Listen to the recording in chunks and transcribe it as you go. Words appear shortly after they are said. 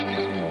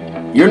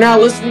You're now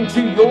listening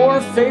to your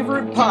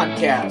favorite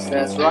podcast.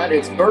 That's right,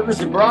 it's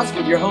Burgers and Brats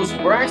with your hosts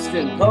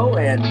Braxton Poe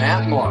and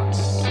Matt Marks.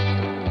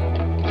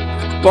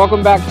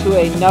 Welcome back to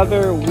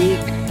another week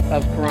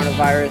of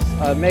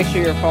coronavirus. Make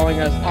sure you're following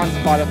us on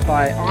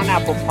Spotify, on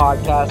Apple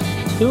Podcasts,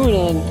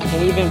 TuneIn,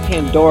 and even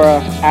Pandora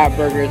at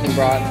Burgers and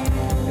Brats.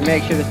 And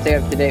make sure to stay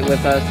up to date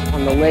with us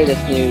on the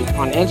latest news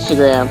on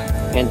Instagram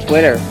and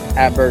Twitter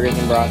at Burgers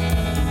and Brats.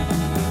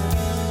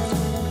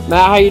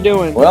 Matt, how you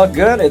doing? Well,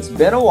 good. It's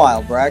been a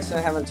while, Braxton.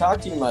 I haven't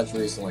talked to you much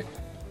recently.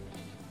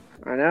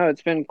 I know,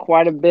 it's been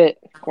quite a bit,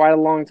 quite a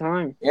long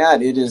time. Yeah,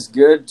 it is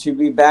good to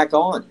be back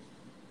on.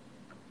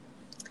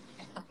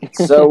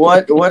 So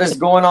what is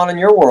going on in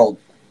your world?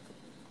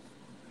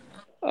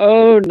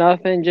 Oh,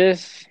 nothing.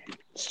 Just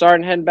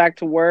starting heading back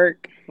to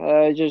work.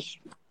 Just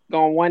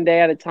going one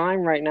day at a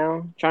time right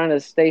now. Trying to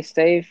stay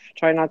safe.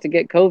 Try not to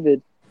get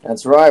COVID.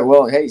 That's right.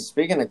 Well, hey,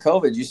 speaking of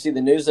COVID, you see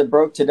the news that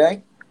broke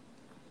today?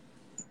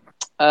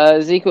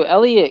 Ezekiel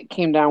Elliott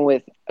came down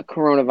with a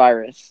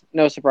coronavirus.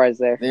 No surprise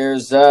there.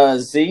 There's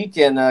Zeke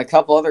and a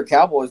couple other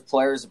Cowboys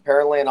players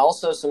apparently, and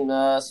also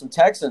some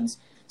Texans.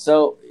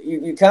 So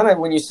you kind of,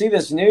 when you see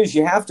this news,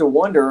 you have to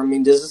wonder, I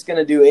mean, is this going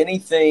to do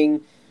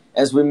anything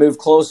as we move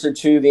closer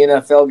to the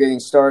NFL getting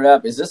started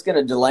up? Is this going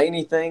to delay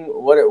anything?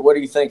 What are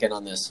you thinking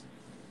on this?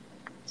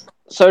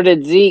 So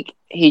did Zeke,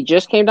 he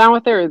just came down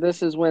with it, or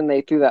this is when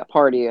they threw that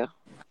party a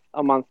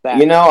month back?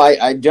 You know,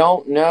 I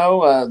don't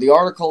know. The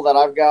article that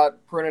I've got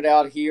printed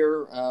out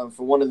here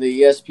for one of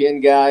the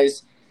ESPN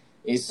guys,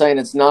 he's saying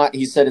it's not.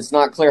 He said it's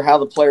not clear how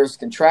the players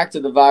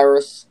contracted the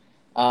virus,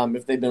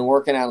 if they've been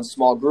working out in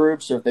small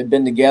groups or if they've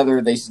been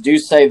together. They do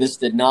say this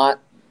did not,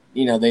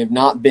 they have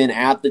not been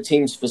at the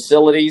team's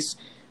facilities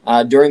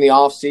during the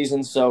off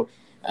season. So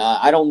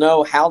I don't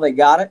know how they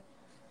got it,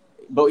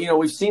 but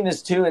we've seen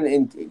this too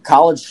in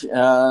college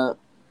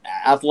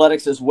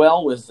athletics as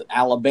well, with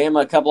Alabama,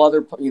 a couple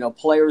other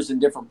players in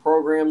different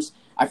programs.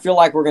 I feel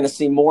like we're going to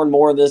see more and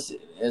more of this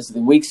as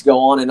the weeks go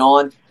on and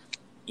on.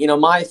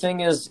 My thing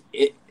is,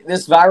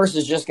 this virus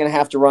is just going to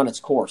have to run its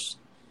course,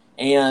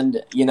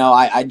 and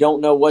I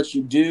don't know what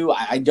you do.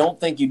 I don't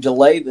think you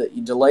delay the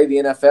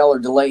NFL or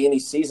delay any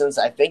seasons.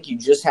 I think you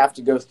just have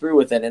to go through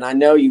with it. And I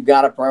know you've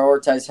got to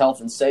prioritize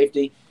health and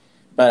safety,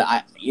 but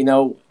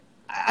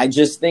I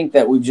just think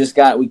that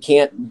we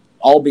can't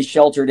all be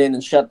sheltered in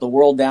and shut the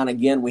world down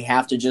again. We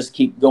have to just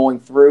keep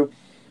going through.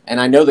 And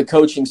I know the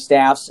coaching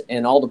staffs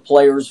and all the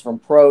players from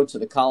pro to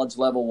the college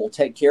level will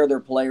take care of their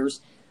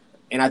players.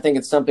 And I think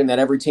it's something that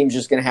every team's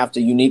just going to have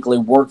to uniquely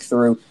work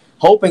through,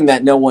 hoping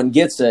that no one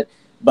gets it.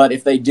 But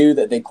if they do,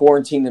 that they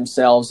quarantine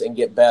themselves and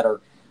get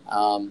better.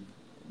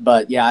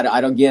 But yeah,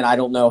 I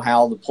don't know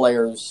how the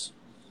players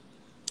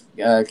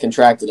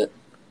contracted it.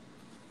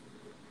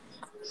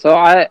 So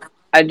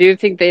I do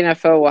think the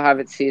NFL will have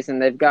its season.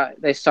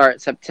 They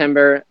start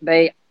September.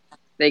 They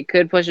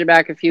could push it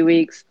back a few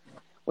weeks,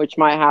 which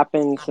might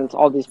happen since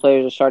all these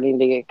players are starting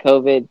to get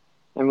COVID.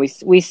 And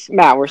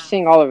Matt, we're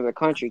seeing all over the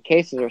country,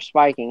 cases are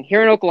spiking.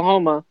 Here in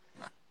Oklahoma,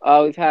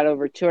 we've had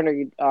over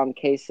 200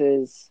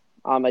 cases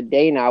a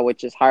day now,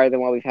 which is higher than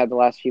what we've had the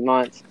last few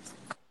months.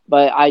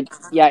 But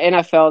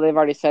NFL, they've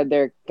already said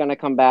they're going to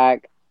come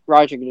back.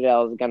 Roger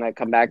Goodell is going to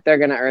come back. They're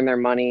going to earn their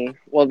money.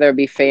 Will there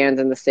be fans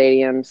in the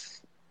stadiums?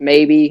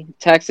 Maybe.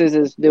 Texas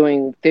is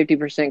doing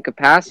 50%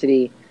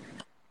 capacity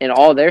in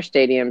all their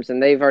stadiums,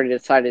 and they've already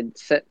decided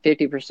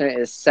 50%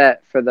 is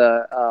set for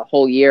the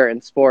whole year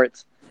in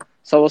sports.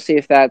 So we'll see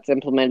if that's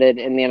implemented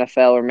in the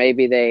NFL, or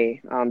maybe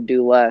they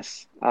do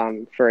less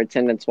for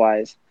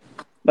attendance-wise.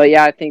 But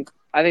yeah, I think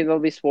there'll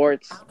be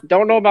sports.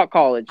 Don't know about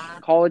college.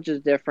 College is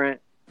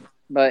different,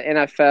 but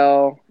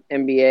NFL,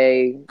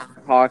 NBA,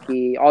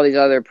 hockey, all these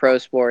other pro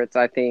sports,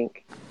 I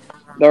think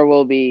there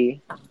will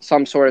be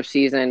some sort of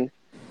season.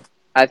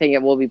 I think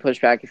it will be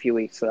pushed back a few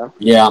weeks, though.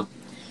 Yeah.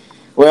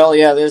 Well,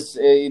 yeah, this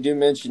you do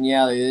mention,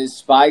 it is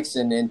spikes,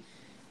 and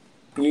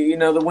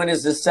when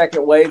is this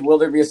second wave? Will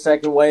there be a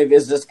second wave?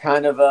 Is this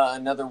kind of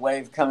another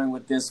wave coming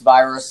with this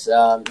virus?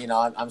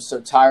 I'm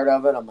so tired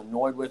of it. I'm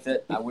annoyed with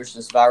it. I wish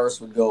this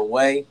virus would go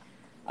away.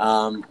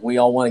 We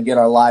all want to get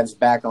our lives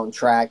back on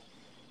track.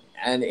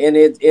 And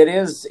it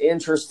is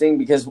interesting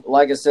because,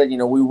 like I said,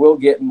 we will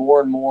get more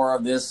and more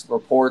of this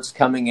reports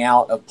coming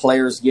out of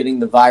players getting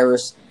the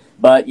virus.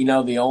 But,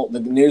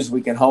 the news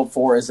we can hope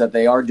for is that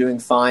they are doing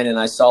fine. And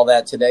I saw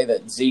that today,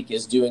 that Zeke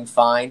is doing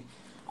fine.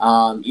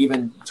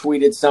 Even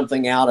tweeted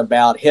something out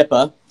about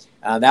HIPAA.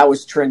 That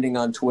was trending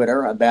on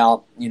Twitter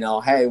about,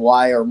 hey,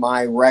 why are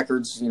my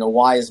records,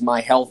 why is my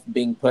health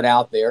being put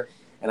out there?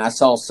 And I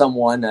saw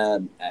someone,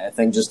 I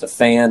think just a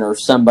fan or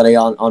somebody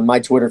on my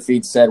Twitter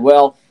feed said,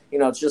 well,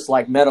 it's just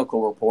like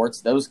medical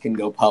reports. Those can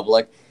go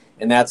public.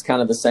 And that's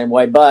kind of the same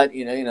way. But,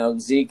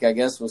 Zeke, I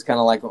guess, was kind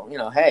of like,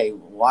 hey,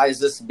 why is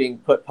this being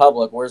put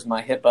public? Where's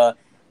my HIPAA,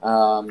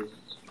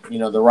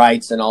 the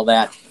rights and all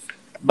that?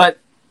 But,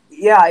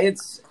 yeah,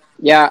 it's...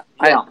 Yeah,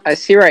 I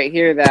see right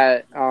here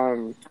that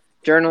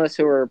journalists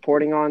who are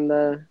reporting on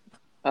the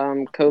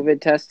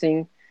COVID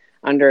testing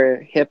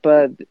under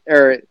HIPAA,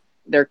 or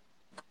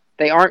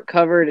they aren't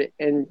covered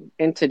in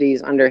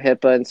entities under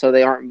HIPAA, and so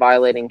they aren't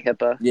violating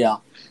HIPAA. Yeah.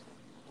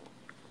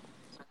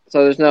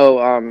 So there's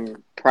no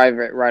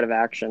private right of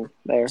action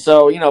there.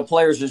 So,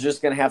 players are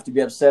just going to have to be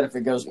upset if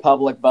it goes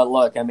public. But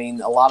look, I mean,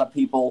 a lot of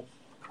people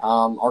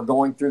are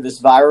going through this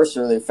virus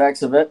or the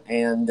effects of it.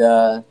 And,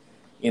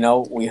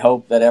 we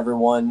hope that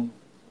everyone,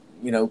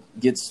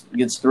 gets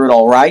through it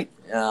all right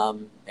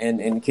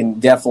and can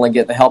definitely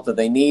get the help that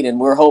they need. And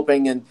we're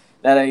hoping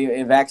that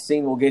a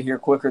vaccine will get here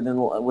quicker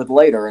than with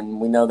later.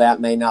 And we know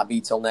that may not be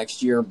till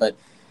next year. But,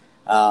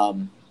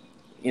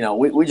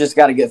 we just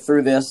got to get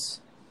through this.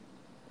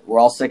 We're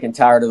all sick and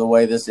tired of the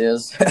way this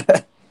is.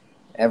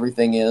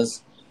 Everything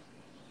is.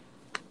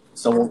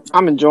 So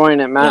I'm enjoying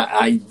it, Matt.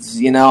 I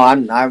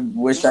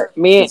wish I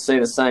could say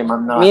the same.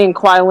 I'm not. Me and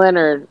Kawhi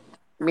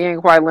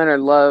Leonard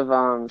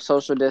love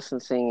social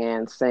distancing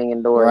and staying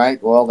indoors.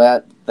 Right. Well,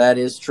 that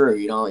is true.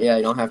 You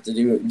don't have to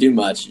do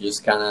much. You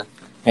just kind of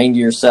hang to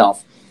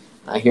yourself.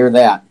 I hear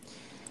that.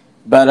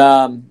 But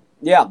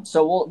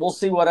so we'll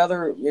see what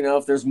other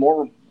if there's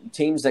more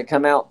teams that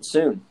come out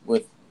soon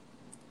with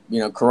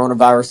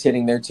coronavirus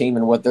hitting their team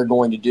and what they're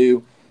going to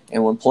do.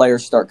 And when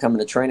players start coming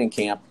to training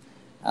camp,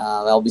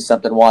 that'll be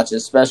something to watch,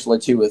 especially,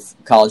 too, with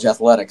college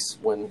athletics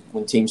when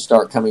teams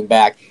start coming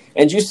back.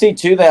 And you see,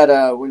 too,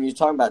 that when you're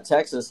talking about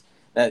Texas,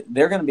 that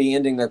they're going to be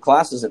ending their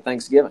classes at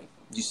Thanksgiving.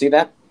 Did you see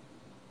that?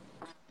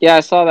 Yeah, I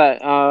saw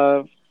that.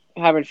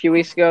 Happened a few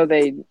weeks ago.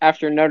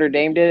 After Notre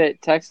Dame did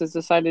it, Texas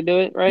decided to do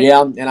it, right?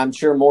 Yeah, and I'm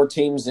sure more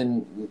teams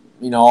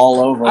all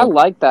over. I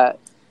like that.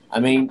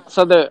 I mean,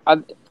 so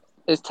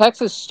is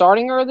Texas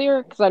starting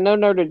earlier? Because I know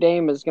Notre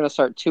Dame is going to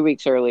start 2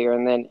 weeks earlier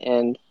and then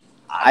end.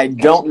 I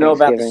don't know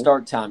about the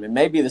start time. It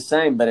may be the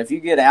same, but if you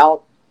get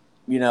out,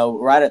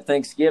 right at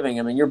Thanksgiving,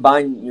 I mean, you're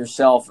buying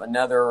yourself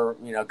another,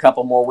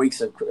 couple more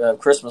weeks of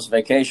Christmas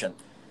vacation.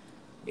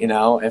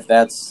 If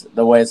that's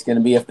the way it's going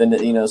to be, if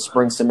the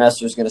spring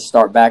semester is going to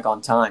start back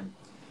on time,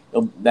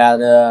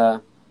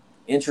 that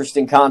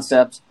interesting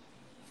concept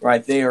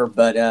right there.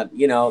 But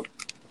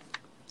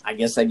I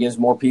guess that gives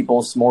more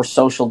people more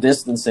social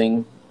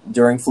distancing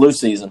during flu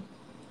season.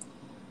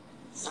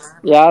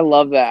 Yeah, I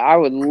love that. I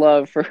would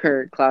love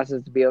for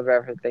classes to be over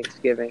after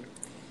Thanksgiving.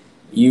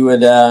 You would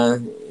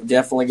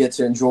definitely get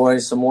to enjoy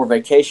some more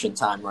vacation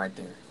time right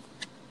there.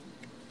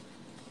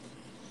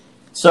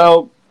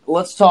 So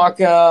let's talk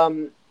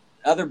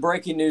other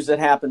breaking news that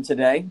happened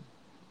today.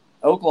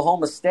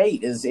 Oklahoma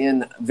State is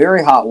in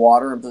very hot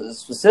water,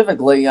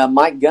 specifically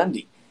Mike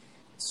Gundy.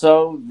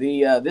 So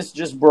this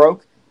just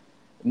broke.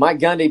 Mike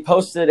Gundy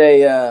posted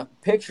a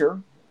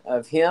picture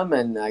of him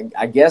and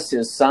I guess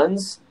his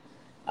sons,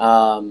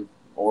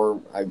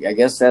 or I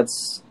guess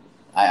that's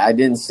I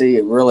didn't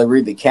really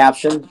read the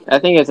caption. I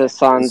think it's his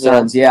sons.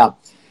 Yeah.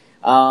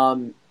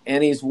 And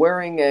he's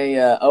wearing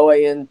a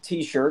OAN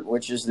T-shirt,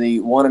 which is the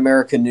One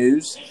America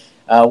News,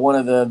 one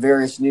of the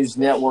various news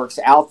networks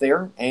out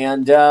there,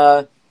 and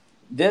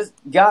this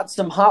got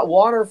some hot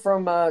water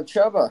from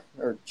Chuba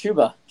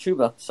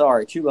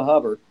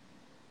Hubbard.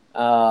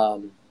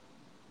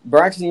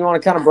 Braxton, you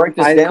want to kind of break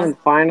this down?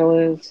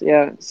 Finalists,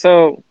 yeah.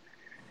 So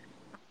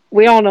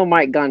we all know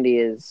Mike Gundy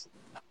is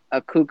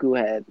a cuckoo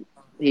head.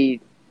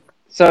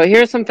 So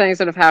here's some things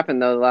that have happened,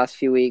 though, the last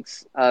few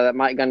weeks that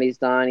Mike Gundy's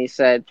done. He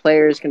said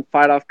players can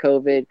fight off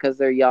COVID because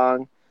they're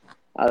young,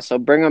 so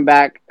bring them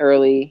back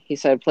early. He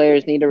said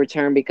players need to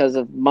return because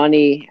of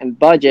money and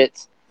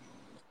budgets.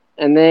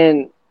 And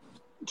then,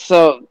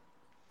 so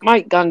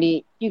Mike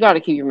Gundy, you got to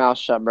keep your mouth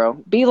shut, bro.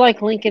 Be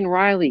like Lincoln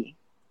Riley.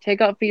 Take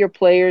up for your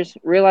players,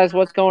 realize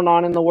what's going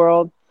on in the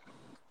world.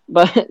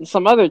 But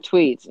some other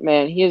tweets,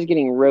 man, he is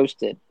getting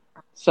roasted.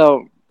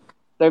 So,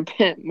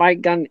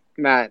 Mike Gundy,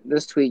 Matt,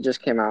 this tweet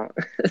just came out.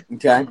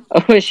 Okay.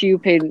 OSU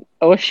paid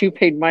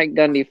Mike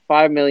Gundy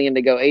 $5 million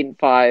to go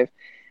 8-5,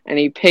 and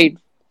he paid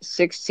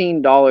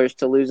 $16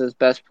 to lose his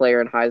best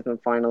player and Heisman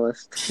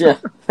finalist.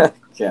 Yeah.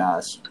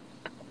 Gosh.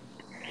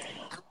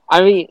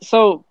 I mean,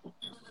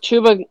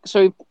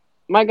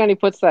 Mike Gundy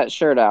puts that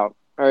shirt out,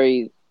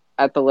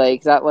 at the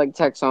lake. That like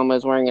Texoma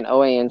is wearing an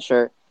OAN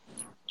shirt.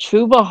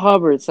 Chuba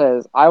Hubbard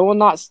says, "I will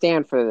not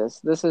stand for this.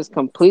 This is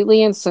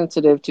completely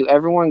insensitive to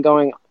everything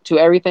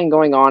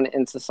going on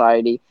in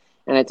society,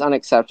 and it's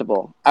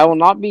unacceptable. I will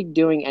not be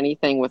doing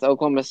anything with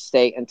Oklahoma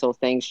State until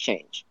things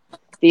change."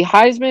 The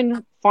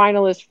Heisman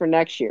finalist for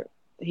next year,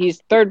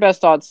 he's third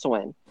best odds to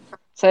win,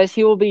 says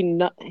he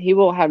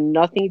will have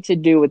nothing to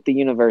do with the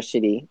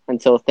university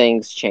until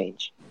things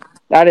change.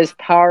 That is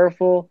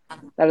powerful.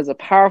 That is a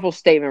powerful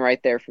statement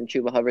right there from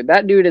Chuba Hubbard.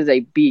 That dude is a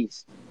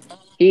beast.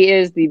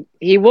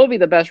 He will be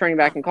the best running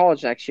back in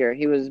college next year.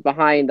 He was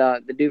behind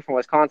the dude from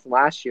Wisconsin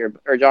last year,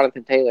 or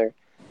Jonathan Taylor.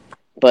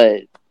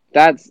 But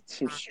that's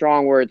some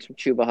strong words from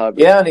Chuba Hubbard.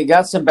 Yeah, and he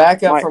got some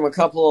backup from a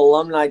couple of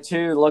alumni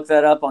too. Look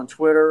that up on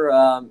Twitter.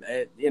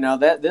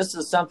 This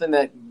is something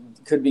that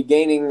could be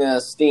gaining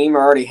steam,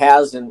 or already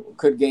has, and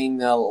could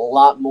gain a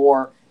lot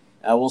more.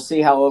 We'll see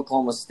how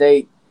Oklahoma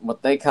State,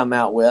 what they come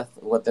out with,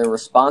 what their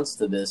response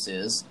to this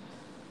is.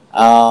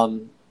 What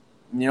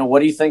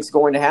do you think is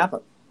going to happen?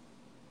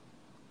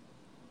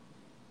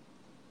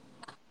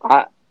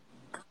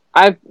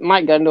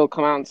 Mike Gundy will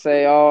come out and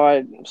say, "Oh,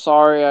 I'm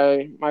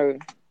sorry,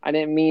 I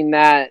didn't mean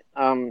that.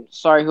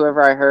 Sorry,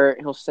 whoever I hurt."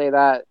 He'll say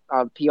that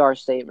PR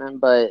statement,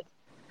 but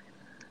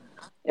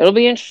it'll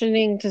be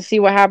interesting to see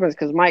what happens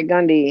because Mike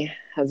Gundy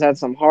has had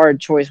some hard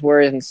choice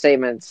words and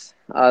statements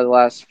the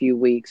last few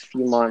weeks,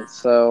 few months.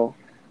 So,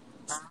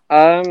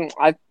 I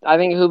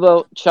think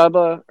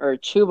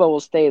Chuba will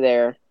stay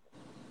there,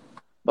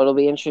 but it'll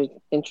be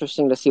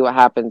interesting to see what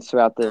happens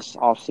throughout this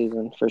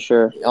offseason for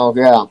sure. Oh,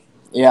 yeah.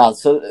 Yeah,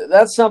 so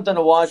that's something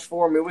to watch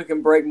for. I mean, we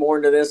can break more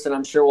into this, and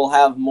I'm sure we'll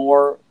have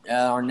more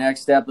our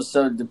next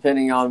episode,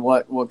 depending on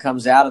what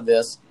comes out of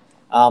this.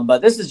 But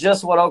this is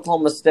just what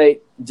Oklahoma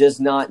State does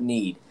not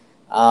need.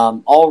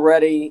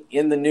 Already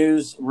in the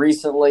news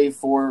recently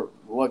for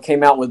what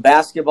came out with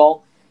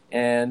basketball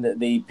and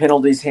the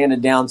penalties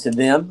handed down to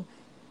them.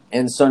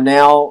 And so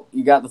now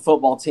you got the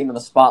football team in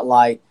the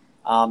spotlight,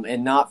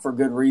 and not for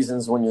good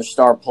reasons when your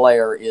star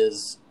player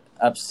is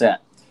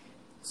upset.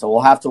 So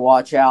we'll have to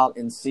watch out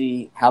and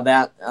see how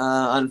that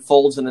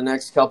unfolds in the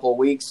next couple of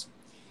weeks.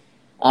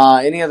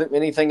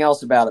 Anything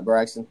else about it,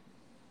 Braxton?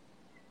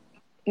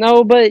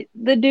 No, but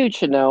the dude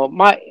should know.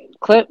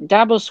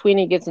 Dabo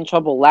Sweeney gets in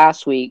trouble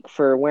last week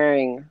for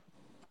wearing.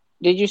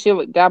 Did you see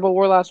what Dabo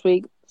wore last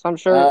week? Some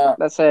shirt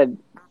that said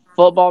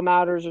 "Football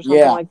Matters" or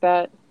something like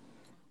that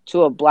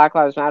to a Black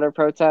Lives Matter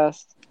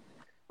protest.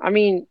 I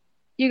mean,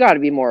 you got to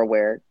be more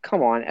aware.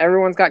 Come on,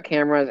 everyone's got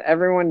cameras.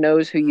 Everyone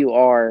knows who you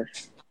are.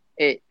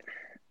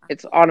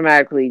 It's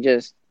automatically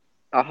just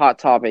a hot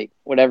topic,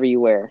 whatever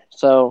you wear.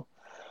 So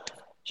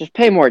just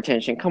pay more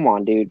attention. Come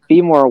on, dude.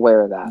 Be more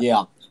aware of that.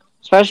 Yeah.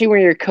 Especially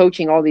when you're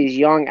coaching all these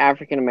young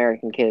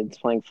African-American kids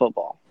playing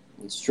football.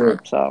 It's true.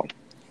 So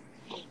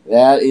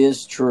that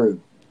is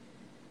true.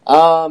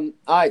 All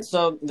right,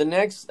 so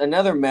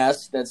another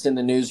mess that's in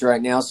the news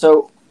right now.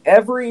 So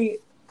every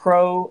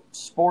pro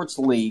sports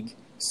league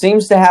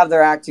seems to have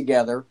their act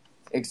together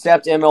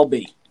except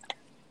MLB.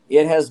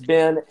 It has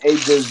been a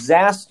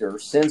disaster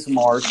since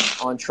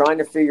March on trying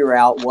to figure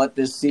out what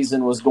this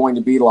season was going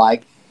to be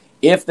like,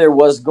 if there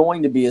was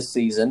going to be a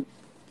season,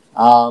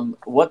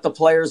 what the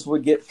players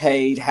would get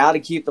paid, how to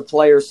keep the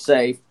players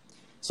safe.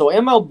 So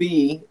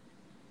MLB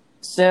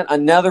sent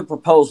another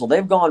proposal.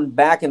 They've gone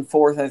back and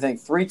forth, I think,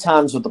 3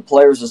 times with the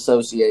Players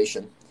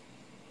Association.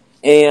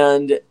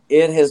 And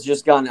it has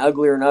just gotten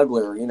uglier and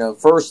uglier. You know,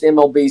 first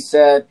MLB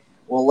said,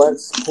 well,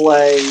 let's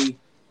play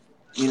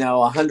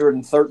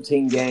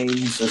 113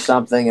 games or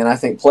something. And I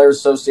think Players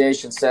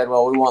Association said,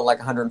 well, we want like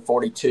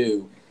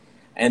 142.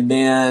 And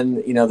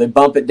then, they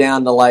bump it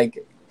down to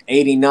like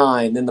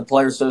 89. Then the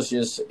Players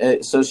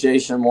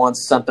Association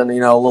wants something, a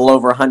little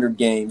over 100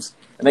 games.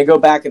 And they go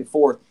back and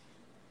forth.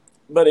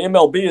 But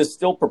MLB is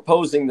still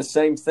proposing the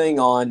same thing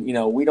on,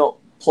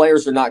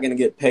 players are not going to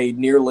get paid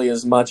nearly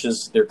as much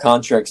as their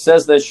contract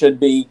says they should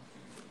be.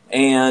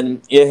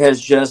 And it has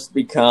just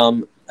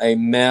become a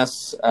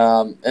mess,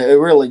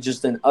 really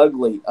just an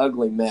ugly,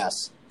 ugly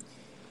mess.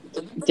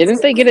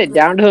 Didn't they get it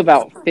down to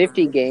about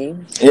 50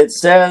 games? It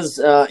says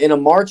in a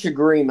March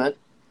agreement,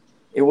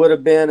 it would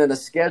have been in a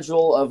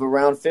schedule of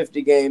around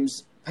 50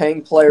 games,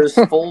 paying players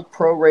full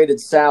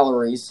prorated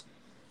salaries.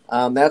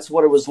 That's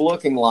what it was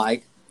looking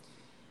like.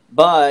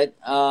 But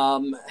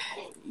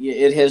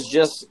it has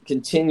just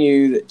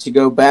continued to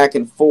go back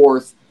and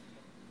forth.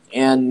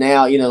 And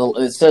now,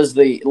 it says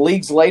the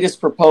league's latest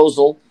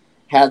proposal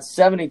had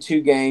 72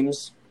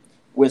 games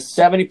with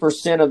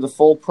 70% of the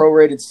full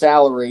prorated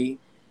salary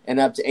and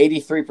up to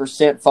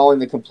 83% following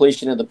the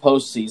completion of the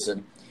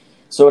postseason.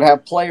 So it would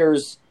have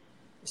players,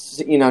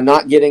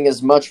 not getting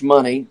as much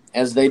money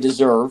as they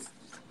deserve.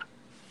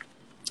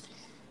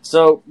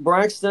 So,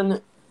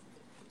 Braxton,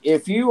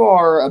 if you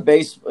are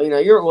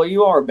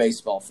you are a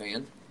baseball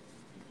fan.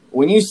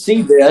 When you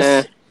see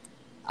this,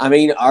 I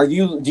mean,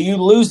 do you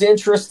lose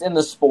interest in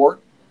the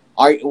sport?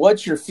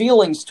 What's your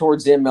feelings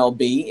towards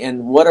MLB,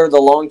 and what are the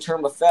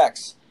long-term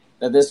effects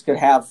that this could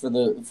have for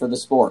the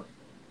sport?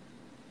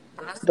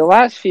 The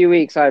last few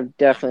weeks, I've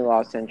definitely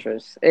lost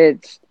interest.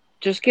 It's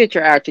just get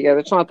your act together.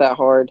 It's not that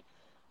hard.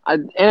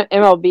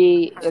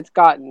 MLB,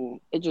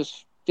 it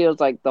just feels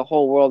like the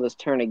whole world has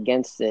turned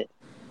against it.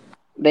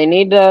 They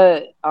need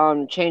to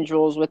change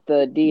rules with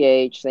the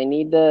DH. They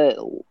need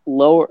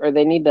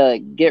to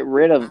get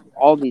rid of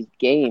all these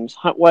games.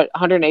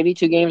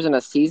 182 games in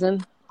a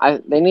season?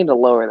 They need to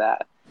lower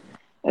that.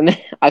 And then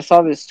I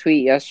saw this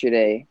tweet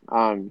yesterday.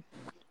 Matt,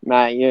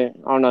 I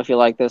don't know if you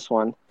like this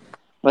one,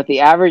 but the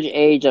average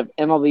age of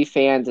MLB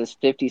fans is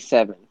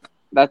 57.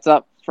 That's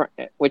up,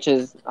 which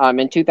is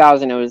in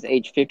 2000 it was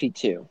age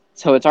 52.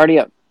 So it's already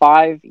up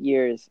 5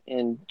 years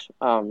in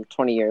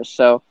 20 years.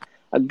 So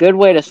a good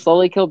way to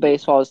slowly kill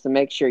baseball is to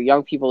make sure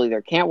young people either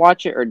can't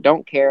watch it or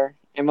don't care.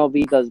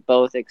 MLB does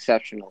both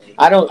exceptionally.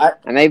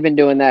 And they've been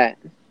doing that.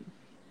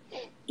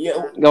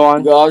 Yeah, go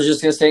on. I was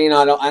just gonna say,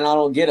 I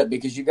don't get it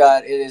because it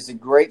is a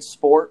great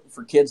sport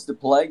for kids to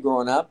play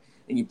growing up,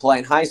 and you play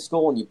in high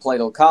school and you play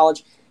till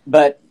college.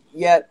 But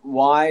yet,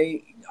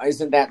 why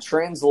isn't that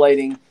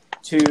translating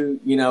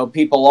to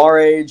people our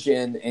age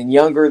and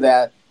younger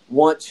that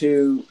want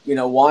to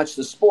watch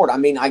the sport? I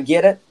mean, I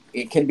get it.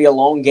 it can be a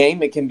long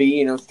game. It can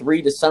be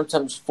 3 to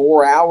sometimes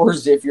 4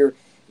 hours if you're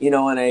in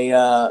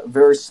a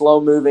very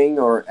slow moving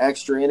or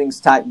extra innings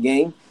type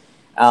game.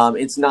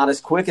 It's not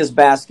as quick as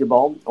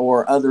basketball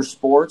or other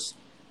sports,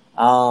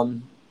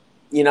 and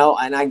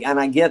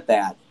I get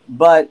that,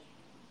 but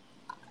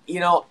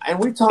and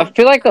we talked. I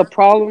feel like the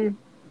problem.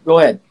 Go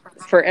ahead.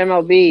 For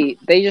MLB,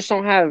 they just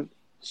don't have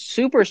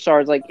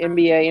superstars like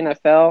NBA,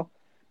 NFL.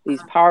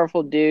 These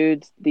powerful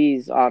dudes.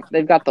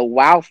 They've got the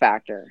wow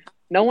factor.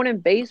 No one in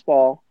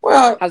baseball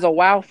has a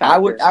wow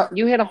factor.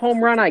 You hit a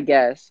home run, I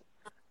guess.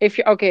 If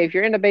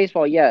you're into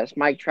baseball, yes,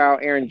 Mike Trout,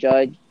 Aaron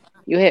Judge.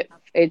 You hit.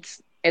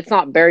 It's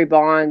not Barry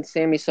Bonds,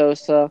 Sammy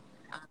Sosa,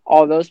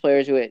 all those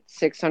players who hit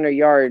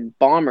 600-yard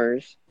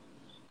bombers,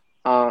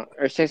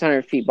 or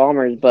 600 feet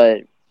bombers,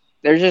 but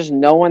there's just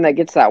no one that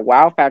gets that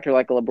wow factor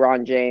like a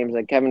LeBron James,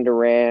 like Kevin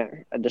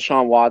Durant, a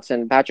Deshaun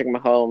Watson, Patrick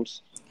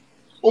Mahomes.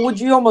 Well, would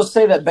you almost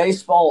say that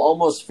baseball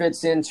almost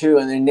fits into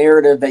the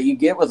narrative that you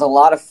get with a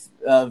lot of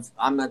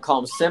I'm going to call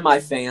them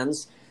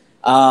semi-fans,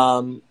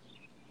 because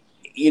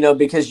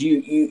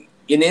you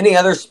in any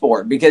other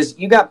sport, because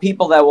you got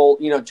people that will,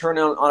 turn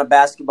on a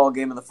basketball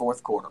game in the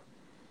fourth quarter.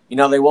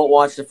 They won't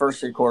watch the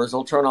first 3 quarters.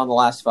 They'll turn on the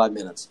last 5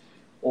 minutes.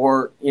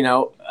 Or,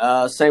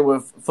 same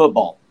with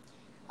football.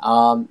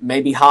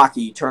 Maybe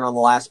hockey, turn on the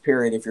last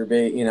period if you're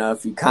big,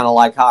 if you kind of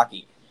like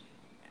hockey.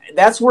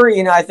 That's where,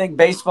 I think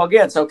baseball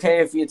gets, okay,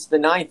 if it's the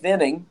 9th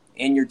inning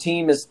and your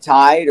team is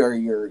tied or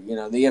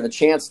they have a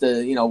chance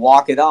to,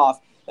 walk it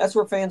off, that's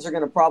where fans are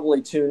going to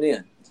probably tune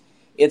in.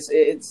 It's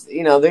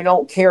they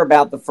don't care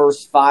about the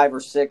first 5 or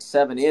 6,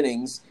 7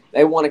 innings.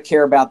 They want to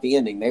care about the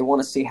ending. They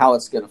want to see how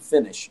it's going to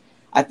finish.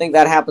 I think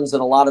that happens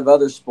in a lot of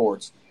other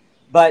sports.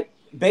 But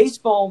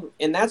baseball,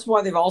 and that's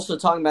why they've also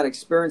talking about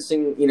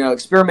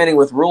experimenting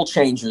with rule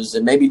changes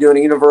and maybe doing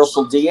a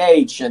universal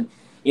DH. And,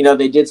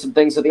 they did some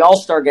things at the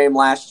All-Star game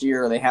last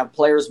year. They have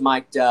players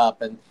mic'd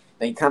up, and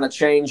they kind of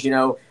change,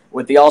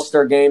 with the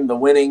All-Star game, the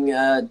winning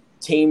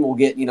team will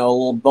get, a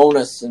little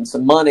bonus and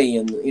some money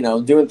and,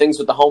 doing things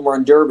with the home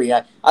run derby.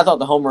 I thought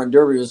the home run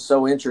derby was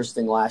so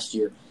interesting last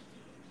year.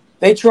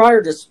 They're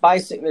trying to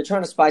spice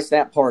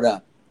that part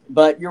up.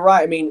 But you're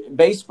right. I mean,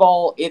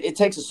 baseball, it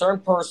takes a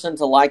certain person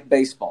to like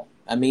baseball.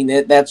 I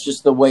mean, that's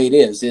just the way it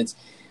is. It's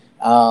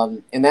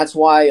and that's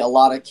why a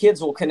lot of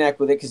kids will connect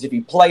with it, because if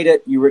you played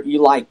it, you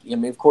like. I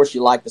mean, of course,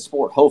 you like the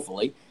sport.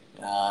 Hopefully,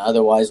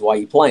 otherwise, why are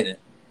you playing it?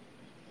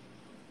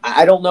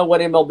 I don't know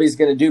what MLB is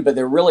going to do, but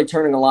they're really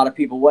turning a lot of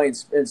people away, and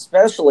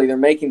especially they're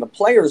making the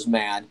players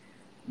mad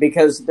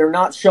because they're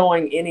not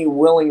showing any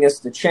willingness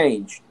to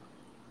change.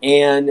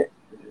 And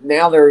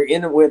now they're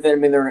in it with it. I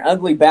mean, they're in an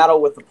ugly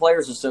battle with the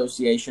Players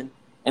Association,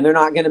 and they're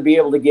not going to be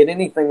able to get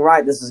anything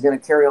right. This is going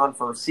to carry on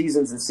for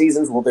seasons and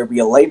seasons. Will there be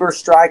a labor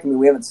strike? I mean,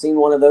 we haven't seen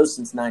one of those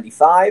since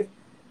 '95.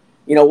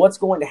 What's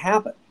going to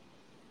happen?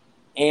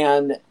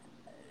 And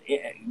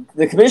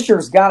the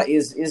commissioner's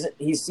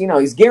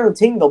he's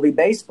guaranteeing there'll be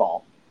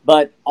baseball,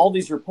 but all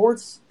these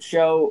reports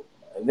show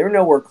they're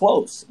nowhere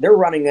close. They're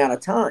running out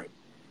of time.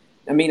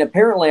 I mean,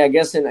 apparently, I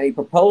guess in a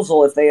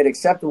proposal, if they had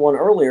accepted one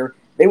earlier,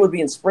 they would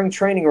be in spring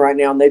training right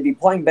now, and they'd be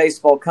playing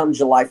baseball come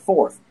July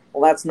 4th.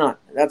 Well, that's not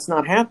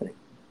happening.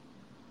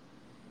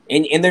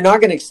 And they're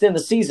not going to extend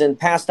the season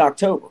past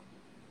October.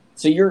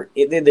 So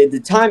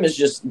the time is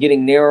just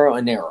getting narrower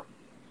and narrower.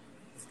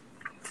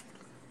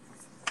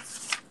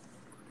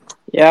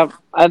 Yeah,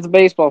 that's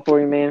baseball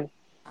for you, man.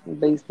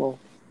 Baseball.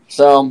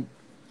 So,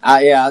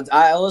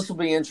 this will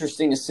be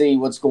interesting to see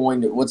what's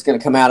going to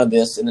come out of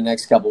this in the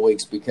next couple of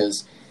weeks,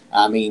 because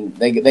I mean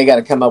they got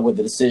to come up with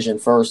a decision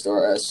first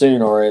or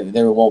soon, or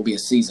there won't be a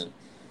season.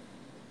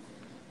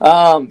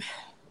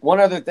 One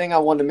other thing I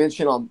wanted to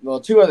mention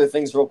two other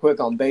things real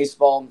quick on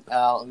baseball. I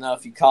don't know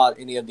if you caught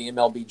any of the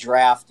MLB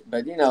draft,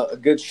 but, a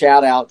good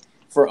shout out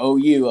for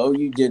OU.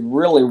 OU did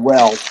really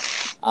well.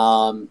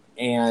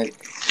 And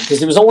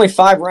because it was only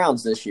 5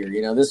 rounds this year,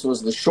 this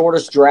was the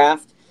shortest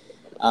draft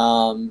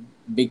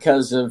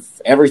because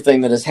of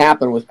everything that has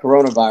happened with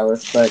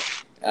coronavirus. But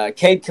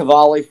Cade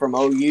Cavalli from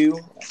OU,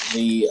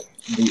 the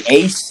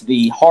ace,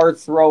 the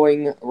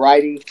hard-throwing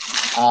righty,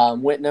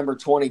 went number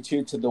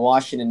 22 to the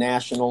Washington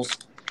Nationals.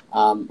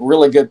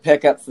 Really good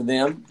pickup for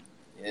them.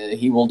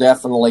 He will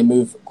definitely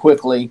move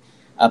quickly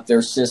up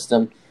their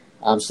system.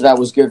 So that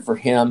was good for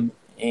him.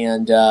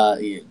 And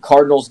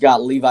Cardinals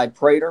got Levi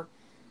Prater,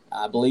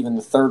 I believe, in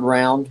the 3rd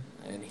round,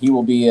 and he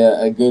will be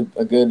a good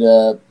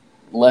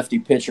lefty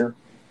pitcher,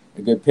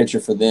 a good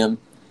pitcher for them.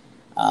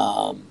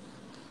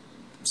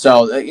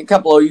 So a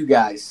couple of you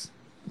guys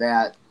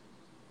that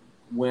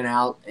went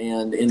out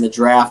and in the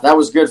draft, that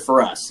was good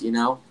for us.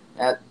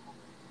 That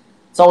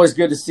it's always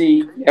good to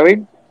see.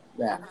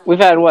 Yeah, we've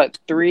had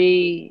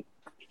 3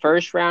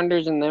 first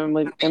rounders in the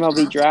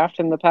MLB draft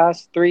in the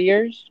past 3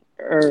 years,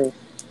 or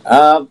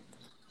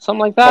something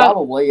like that.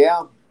 Probably,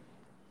 yeah.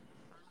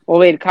 Well,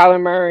 we had Kyler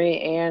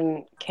Murray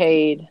and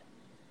Cade.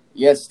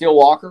 You had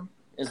Stillwater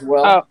as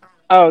well.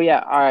 Oh, yeah.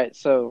 All right,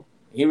 so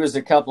he was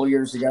a couple of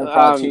years ago,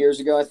 probably 2 years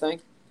ago, I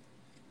think.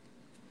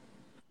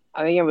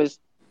 I think it was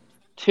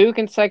 2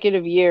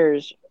 consecutive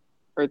years,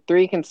 or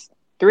 3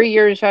 3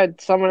 years we've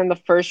had someone in the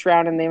first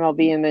round in the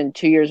MLB, and then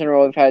 2 years in a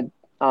row we've had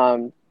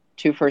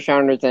 2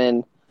 first-rounders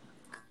in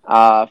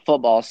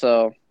football.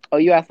 So,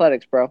 OU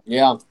Athletics, bro.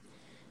 Yeah,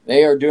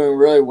 they are doing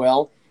really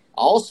well.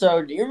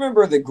 Also, do you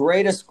remember the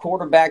greatest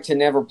quarterback to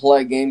never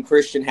play a game,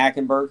 Christian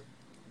Hackenberg?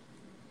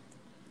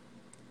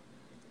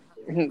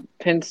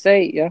 Penn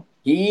State, yeah.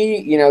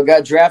 He,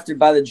 got drafted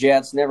by the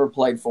Jets, never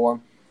played for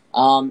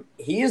him.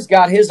 He has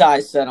got his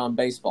eyes set on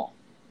baseball.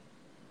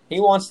 He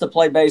wants to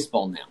play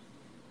baseball now.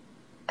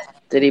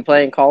 Did he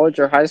play in college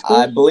or high school?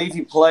 I believe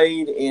he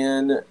played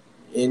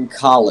in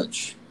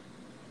college,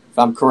 if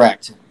I'm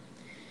correct.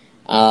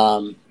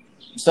 So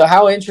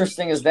how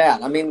interesting is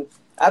that? I mean,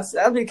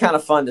 that'd be kind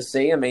of fun to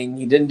see. I mean,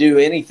 he didn't do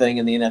anything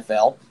in the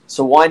NFL,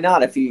 so why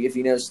not if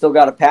you still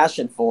got a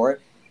passion for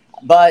it?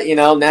 But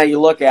now you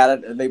look at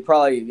it, they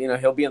probably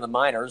he'll be in the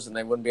minors and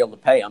they wouldn't be able to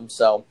pay him.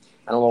 So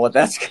I don't know what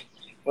that's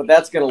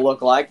going to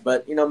look like,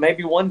 but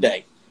maybe one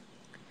day.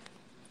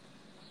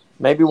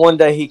 Maybe one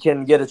day he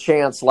can get a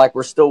chance, like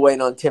we're still waiting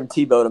on Tim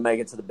Tebow to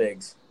make it to the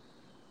bigs.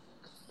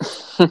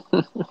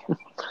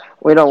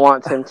 We don't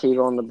want Tim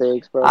Tebow on the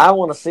bigs, bro. I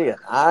want to see it.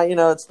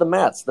 It's the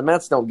Mets. The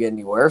Mets don't get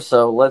anywhere,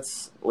 so let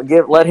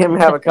him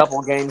have a couple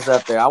of games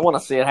up there. I want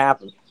to see it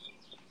happen.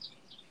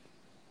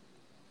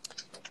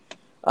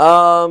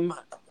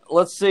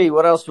 Let's see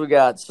what else we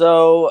got.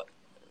 So,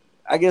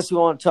 I guess we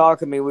want to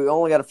talk. I mean, we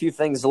only got a few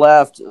things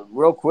left.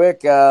 Real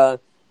quick,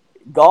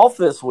 golf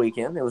this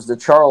weekend. It was the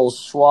Charles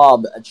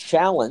Schwab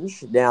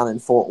Challenge down in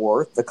Fort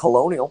Worth, the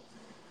Colonial.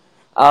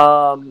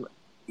 It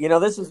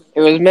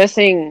was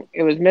missing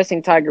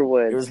Tiger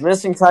Woods. It was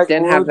missing Tiger Woods.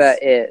 Didn't have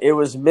that it. It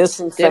was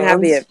missing fans. Didn't have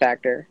the it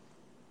factor.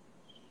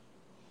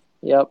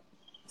 Yep.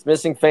 It's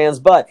missing fans,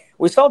 but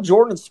we saw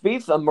Jordan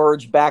Spieth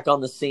emerge back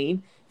on the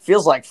scene.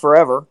 Feels like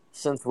forever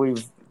since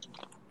we've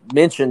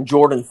mentioned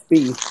Jordan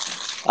Spieth.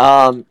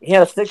 He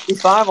had a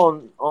 65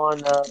 on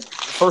the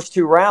first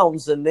 2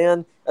 rounds, and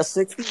then a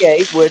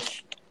 68,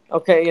 which,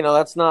 okay,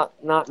 that's not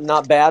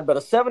bad, but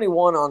a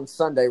 71 on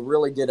Sunday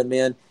really did him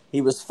in.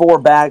 He was 4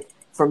 back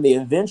from the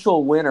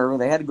eventual winner.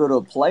 They had to go to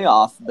a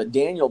playoff, but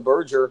Daniel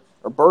Berger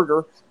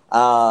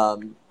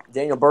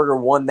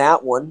won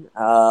that one,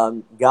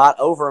 got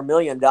over $1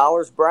 million.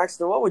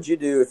 Braxton, what would you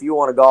do if you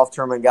won a golf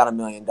tournament and got $1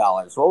 million?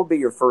 What would be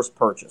your first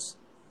purchase?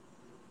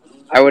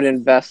 I would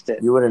invest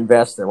it. You would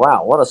invest it.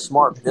 Wow, what a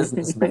smart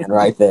businessman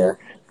right there.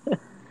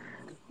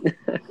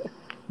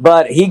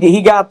 But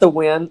he got the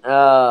win.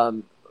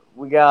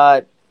 We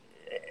got,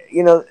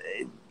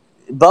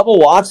 Bubba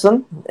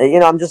Watson.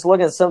 I'm just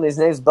looking at some of these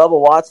names. Bubba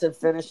Watson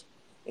finished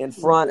in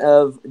front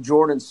of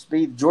Jordan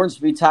Spieth. Jordan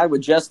Spieth tied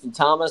with Justin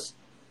Thomas.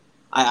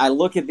 I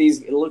look at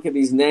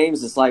these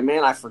names. It's like,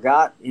 man, I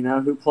forgot,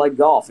 who played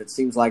golf. It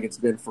seems like it's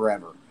been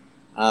forever.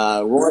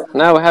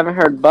 No, I haven't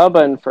heard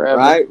Bubba in forever.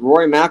 Right,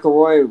 Rory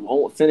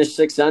McIlroy finished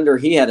 6 under.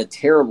 He had a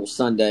terrible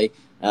Sunday,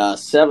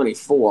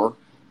 74.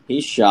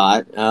 He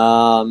shot.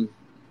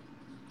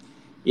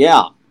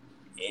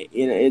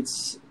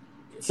 It's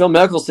Phil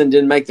Mickelson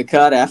didn't make the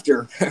cut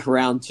after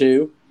round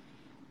 2.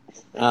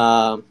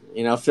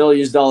 Phil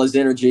used all his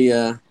energy,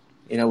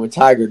 with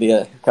Tiger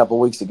a couple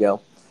weeks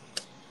ago.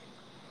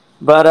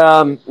 But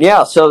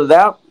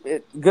so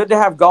good to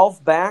have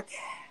golf back.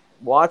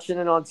 Watching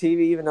it on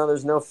TV, even though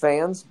there's no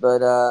fans,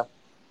 but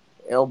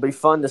it'll be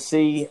fun to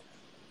see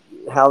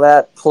how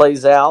that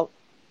plays out.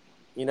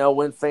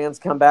 When fans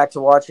come back to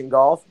watching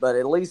golf, but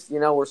at least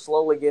we're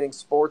slowly getting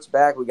sports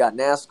back. We got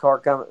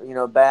NASCAR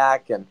coming,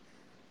 back, and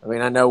I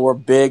mean I know we're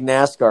big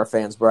NASCAR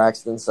fans,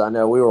 Braxton. So I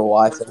know we were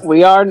watching.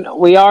 We are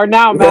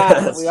now,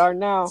 Matt. Yes. We are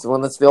now. So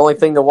when that's the only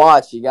thing to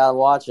watch, you gotta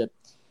watch it.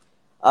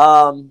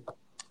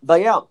 But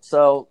yeah,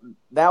 so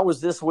that was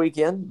this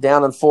weekend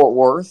down in Fort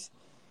Worth.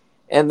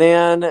 And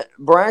then,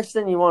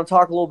 Braxton, you want to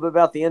talk a little bit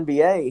about the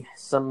NBA?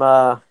 Some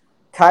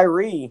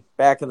Kyrie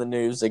back in the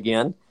news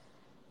again.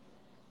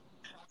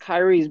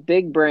 Kyrie's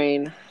big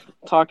brain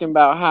talking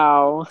about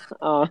how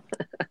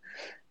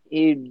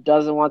he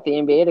doesn't want the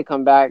NBA to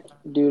come back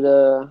due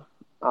to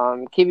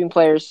keeping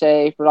players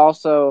safe, but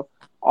also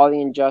all the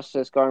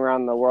injustice going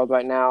around the world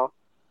right now.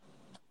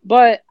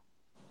 But,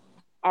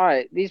 all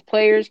right, these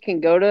players can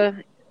go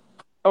to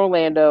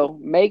Orlando,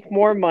 make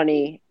more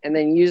money, and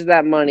then use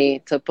that money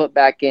to put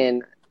back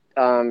in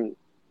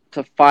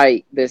to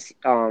fight this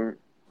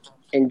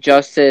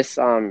injustice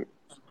or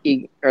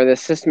the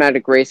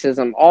systematic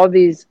racism, all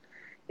these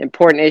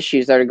important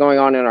issues that are going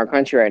on in our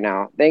country right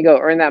now. They go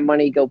earn that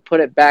money, go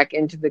put it back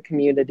into the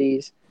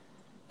communities.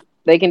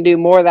 They can do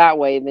more that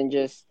way than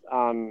just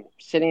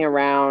sitting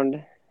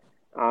around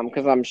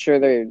because I'm sure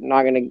they're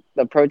not going to –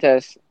 the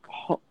protests,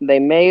 they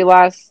may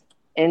last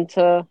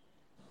into –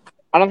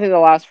 I don't think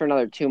they'll last for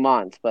another 2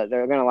 months, but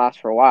they're going to last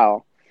for a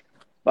while.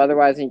 But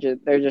otherwise,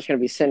 they're just going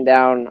to be sitting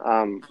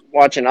down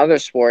watching other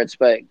sports.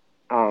 But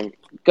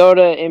go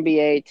to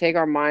NBA, take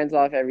our minds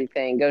off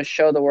everything, go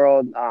show the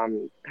world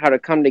how to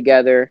come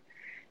together,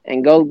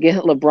 and go get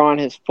LeBron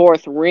his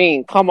 4th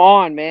ring. Come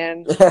on,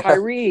 man.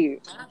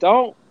 Kyrie,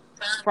 don't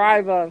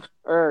drive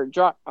or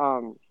drop.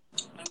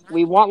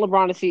 We want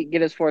LeBron to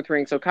get his 4th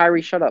ring. So,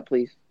 Kyrie, shut up,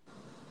 please.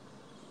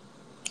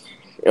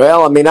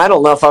 Well, I mean, I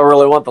don't know if I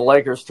really want the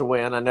Lakers to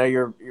win. I know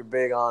you're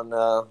big on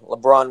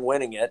LeBron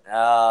winning it.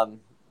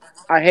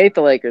 I hate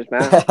the Lakers,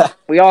 man.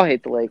 We all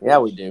hate the Lakers. Yeah,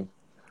 we do.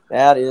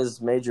 That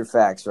is major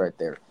facts right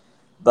there.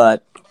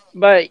 But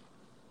the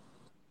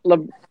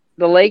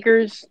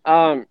Lakers,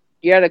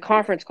 you had a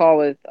conference call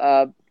with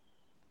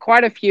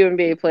quite a few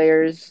NBA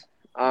players.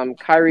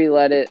 Kyrie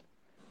led it.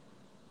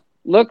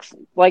 Looks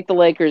like the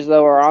Lakers,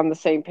 though, are on the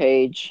same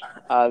page.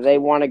 They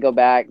want to go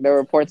back. There were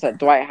reports that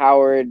Dwight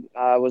Howard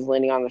was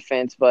leaning on the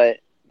fence, but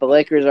the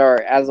Lakers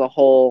are, as a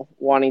whole,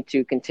 wanting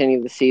to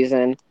continue the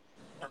season.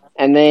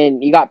 And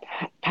then you got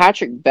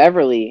Patrick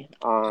Beverley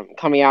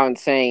coming out and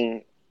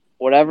saying,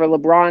 whatever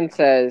LeBron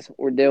says,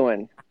 we're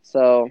doing.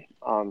 So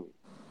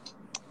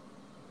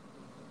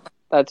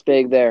that's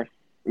big there.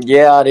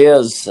 yeah, it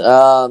is.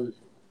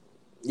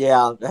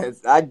 Yeah,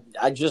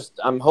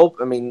 I'm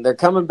hoping. I mean, they're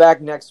coming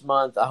back next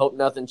month. I hope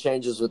nothing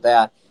changes with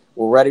that.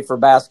 We're ready for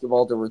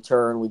basketball to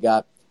return. We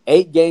got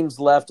 8 games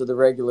left of the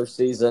regular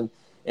season,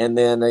 and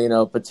then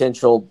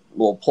potential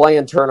little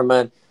play-in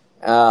tournament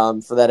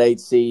for that 8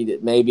 seed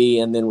maybe,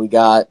 and then we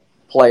got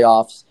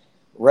playoffs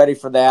ready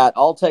for that.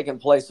 All taking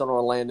place in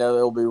Orlando.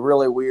 It'll be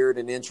really weird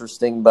and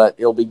interesting, but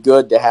it'll be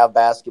good to have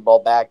basketball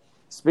back.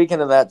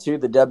 Speaking of that, too,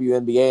 the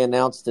WNBA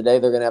announced today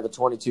they're going to have a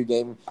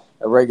 22-game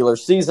regular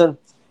season.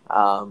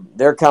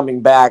 They're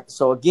coming back.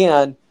 So,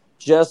 again,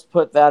 just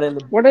put that in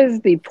the... What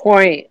is the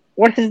point?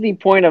 What is the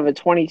point of a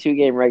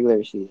 22-game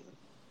regular season?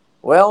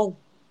 Well...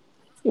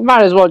 You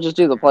might as well just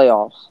do the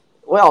playoffs.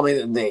 Well, I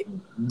mean, they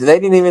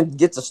didn't even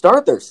get to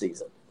start their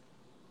season.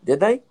 Did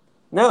they?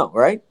 No,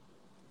 right?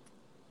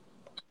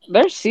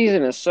 Their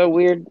season is so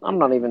weird. I'm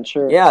not even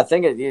sure. Yeah, I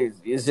think it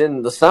is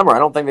in the summer. I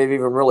don't think they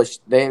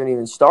haven't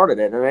even started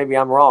it. And maybe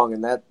I'm wrong,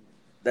 and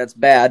that's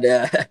bad.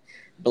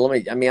 But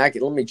let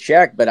me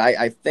check. But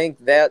I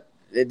think that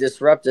it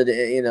disrupted.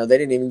 They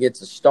didn't even get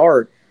to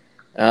start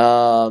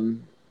what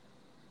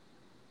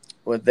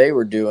they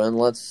were doing.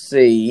 Let's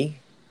see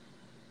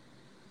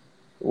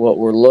what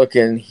we're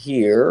looking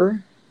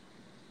here.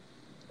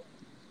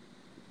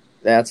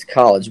 That's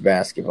college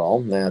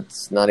basketball.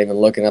 That's not even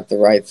looking up the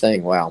right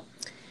thing. Wow.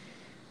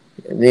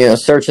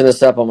 Searching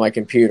this up on my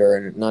computer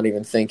and not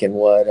even thinking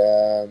what.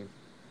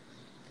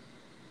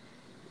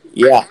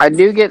 Yeah, I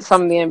do get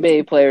some of the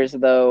NBA players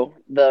though.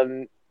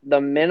 The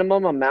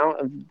minimum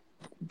amount of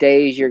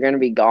days you're going to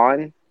be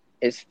gone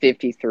is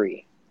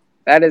 53.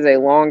 That is a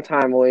long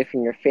time away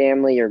from your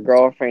family, your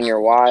girlfriend,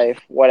 your wife,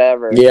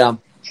 whatever. Yeah.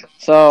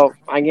 So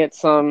I get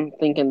some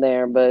thinking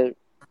there, but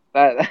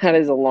that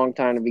is a long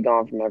time to be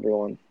gone from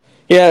everyone.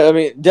 Yeah, I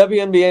mean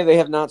WNBA they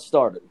have not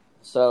started,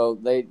 so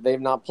they've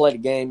not played a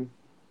game.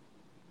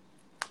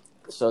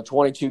 So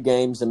 22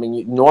 games. I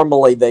mean,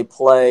 normally they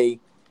play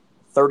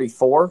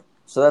 34,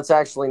 so that's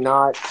actually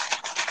not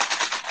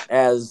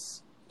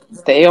as.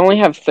 They only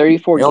have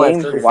 34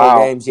 games. Have 34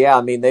 games. Yeah,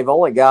 I mean they've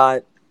only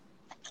got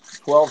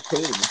 12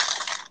 teams.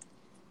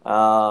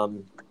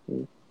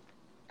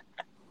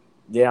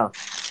 Yeah.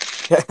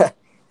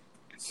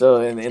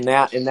 So in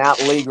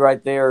that league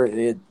right there,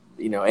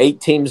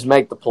 8 teams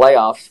make the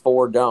playoffs,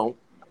 4 don't,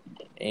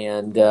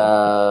 and they've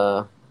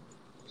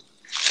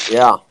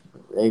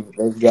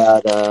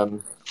got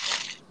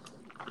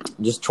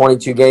just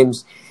 22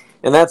 games,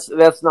 and that's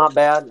not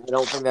bad. I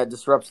don't think that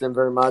disrupts them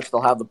very much.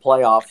 They'll have the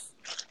playoffs,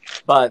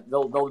 but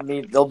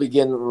they'll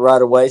begin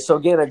right away. So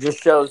again, it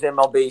just shows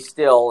MLB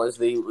still is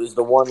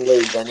the one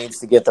league that needs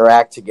to get their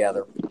act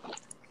together,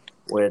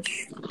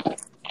 which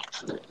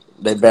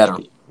they better.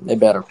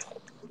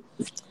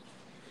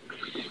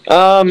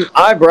 All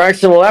right,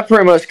 Braxton. Well, that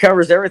pretty much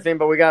covers everything,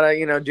 but we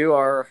gotta do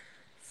our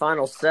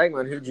final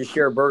segment. Who'd you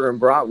share a burger and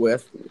brat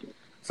with?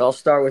 So I'll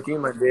start with you,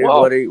 my dude.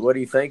 Whoa. What are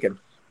you thinking?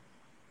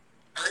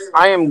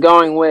 I am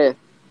going with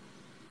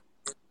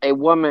a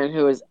woman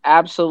who is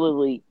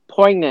absolutely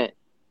poignant.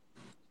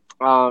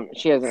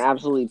 She has an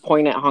absolutely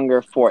poignant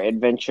hunger for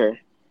adventure.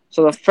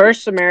 So the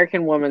first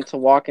American woman to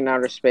walk in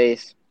outer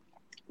space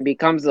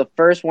becomes the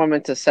first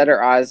woman to set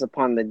her eyes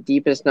upon the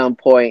deepest known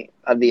point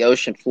of the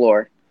ocean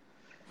floor.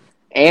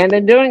 And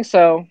in doing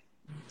so,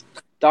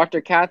 Dr.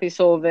 Kathy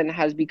Sullivan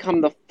has become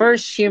the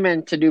first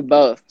human to do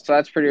both. So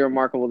that's pretty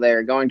remarkable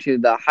there, going to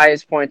the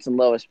highest points and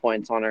lowest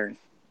points on Earth.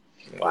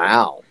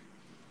 Wow.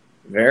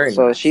 Very nice.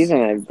 So she's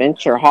an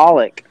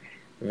adventure-holic.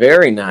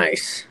 Very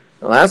nice.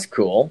 Well, that's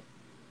cool.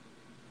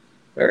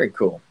 Very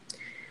cool.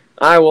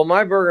 All right, well,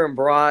 my burger and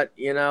brat,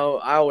 I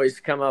always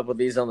come up with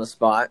these on the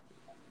spot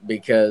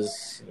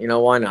because,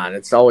 why not?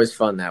 It's always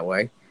fun that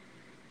way.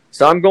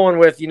 So I'm going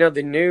with,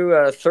 the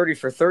new 30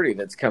 for 30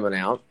 that's coming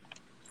out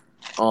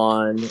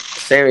on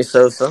Sammy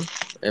Sosa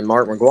and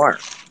Mark McGwire.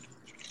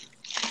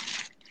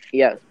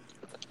 Yes.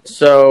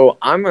 So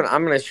I'm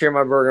gonna share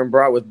my burger and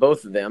brat with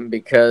both of them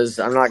because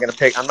I'm not gonna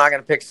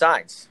pick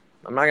sides.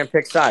 I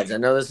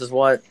know this is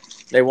what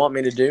they want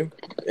me to do.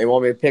 They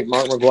want me to pick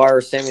Mark McGwire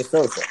or Sammy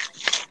Sosa.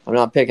 I'm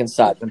not picking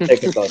sides. I'm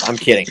picking both. I'm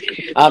kidding.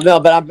 No,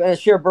 but I'm gonna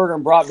share burger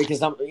and brat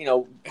because I'm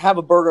have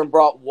a burger and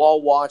brat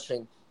while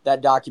watching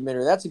that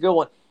documentary. That's a good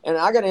one. And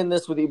I got to end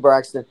this with you,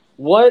 Braxton.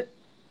 What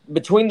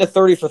between the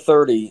 30 for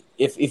 30,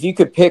 if you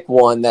could pick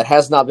one that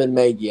has not been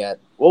made yet,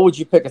 what would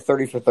you pick a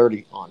 30 for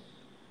 30 on?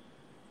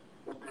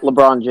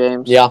 LeBron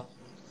James. Yeah.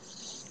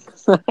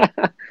 That's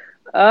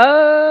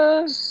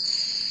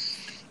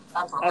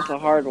a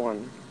hard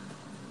one.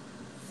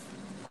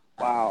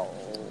 Wow.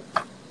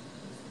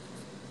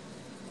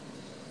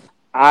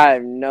 I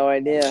have no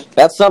idea.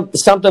 That's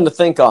something to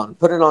think on.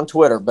 Put it on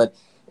Twitter. But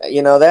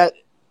that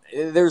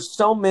there's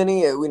so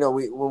many. We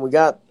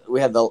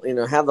had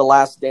the have the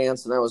Last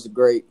Dance, and that was a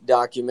great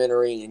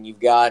documentary. And you've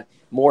got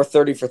more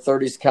 30 for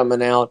 30s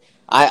coming out.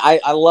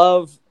 I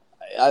love.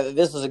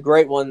 This is a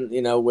great one.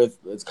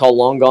 It's called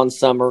Long Gone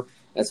Summer.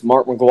 That's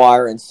Mark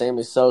McGuire and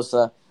Sammy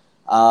Sosa.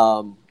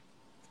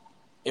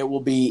 It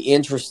will be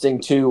interesting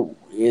too.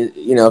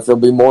 If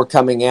there'll be more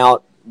coming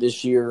out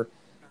this year.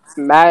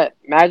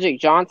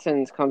 Magic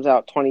Johnson's comes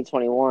out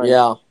 2021.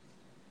 Yeah,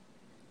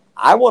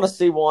 I want to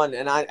see one,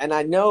 and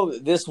I know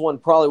this one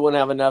probably wouldn't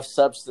have enough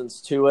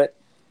substance to it.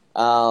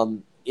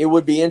 It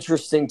would be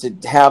interesting to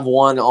have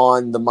one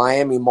on the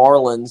Miami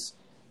Marlins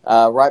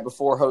right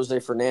before Jose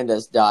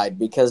Fernandez died,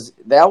 because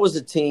that was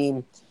a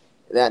team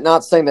that,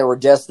 not saying they were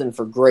destined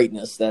for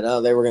greatness, that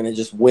they were going to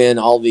just win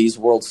all these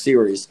World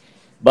Series,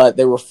 but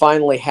they were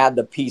finally had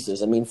the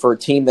pieces. I mean, for a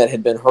team that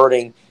had been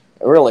hurting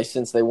really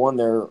since they won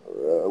their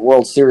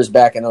World Series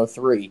back in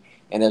 2003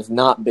 and has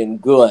not been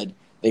good,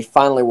 they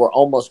finally were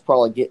almost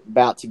probably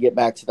about to get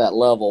back to that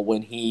level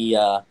when he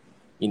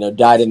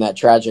died in that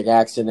tragic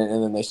accident,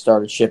 and then they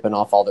started shipping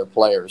off all their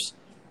players.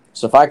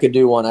 So if I could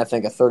do one, I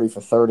think a 30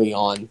 for 30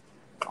 on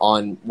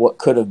what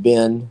could have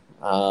been,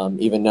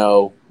 even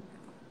though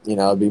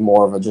it'd be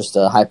more of just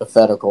a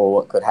hypothetical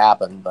what could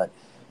happen, but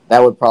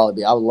that would probably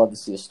be. I would love to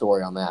see a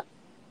story on that.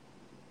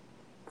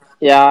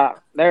 Yeah,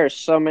 there are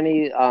so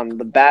many.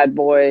 The Bad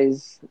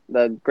Boys,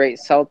 the great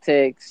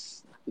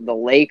Celtics, the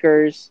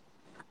Lakers.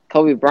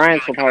 Kobe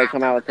Bryant will probably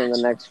come out within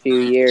the next few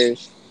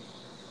years.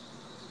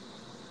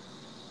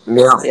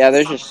 Yeah,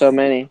 there's just so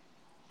many.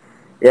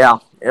 Yeah,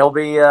 it'll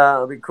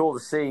be cool to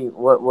see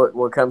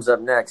what comes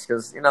up next,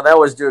 because they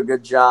always do a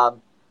good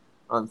job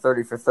on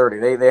 30 for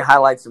 30. They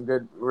highlight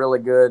some really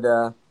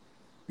good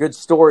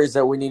stories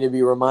that we need to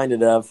be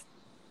reminded of.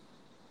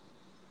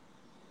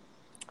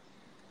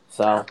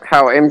 So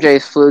how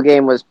MJ's flu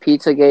game was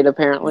Pizzagate,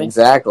 apparently.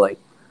 Exactly.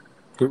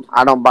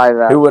 I don't buy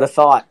that. Who would have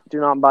thought? Do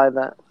not buy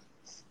that.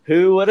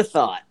 Who would have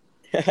thought?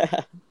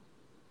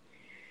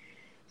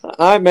 All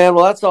right, man.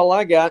 Well, that's all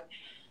I got.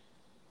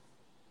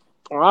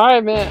 All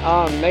right,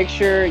 man. Make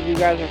sure you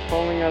guys are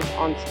following us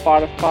on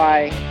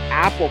Spotify,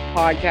 Apple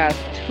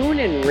Podcasts,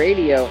 TuneIn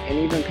Radio, and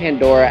even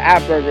Pandora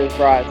at Burgers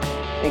Brats.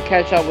 And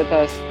catch up with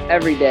us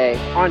every day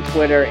on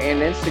Twitter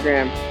and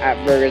Instagram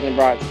at Burgers and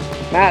Brats.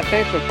 Matt,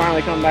 thanks for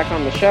finally coming back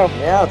on the show.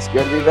 Yeah, it's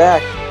good to be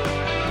back.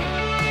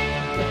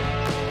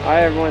 All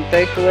right, everyone.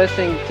 Thanks for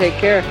listening. Take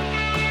care.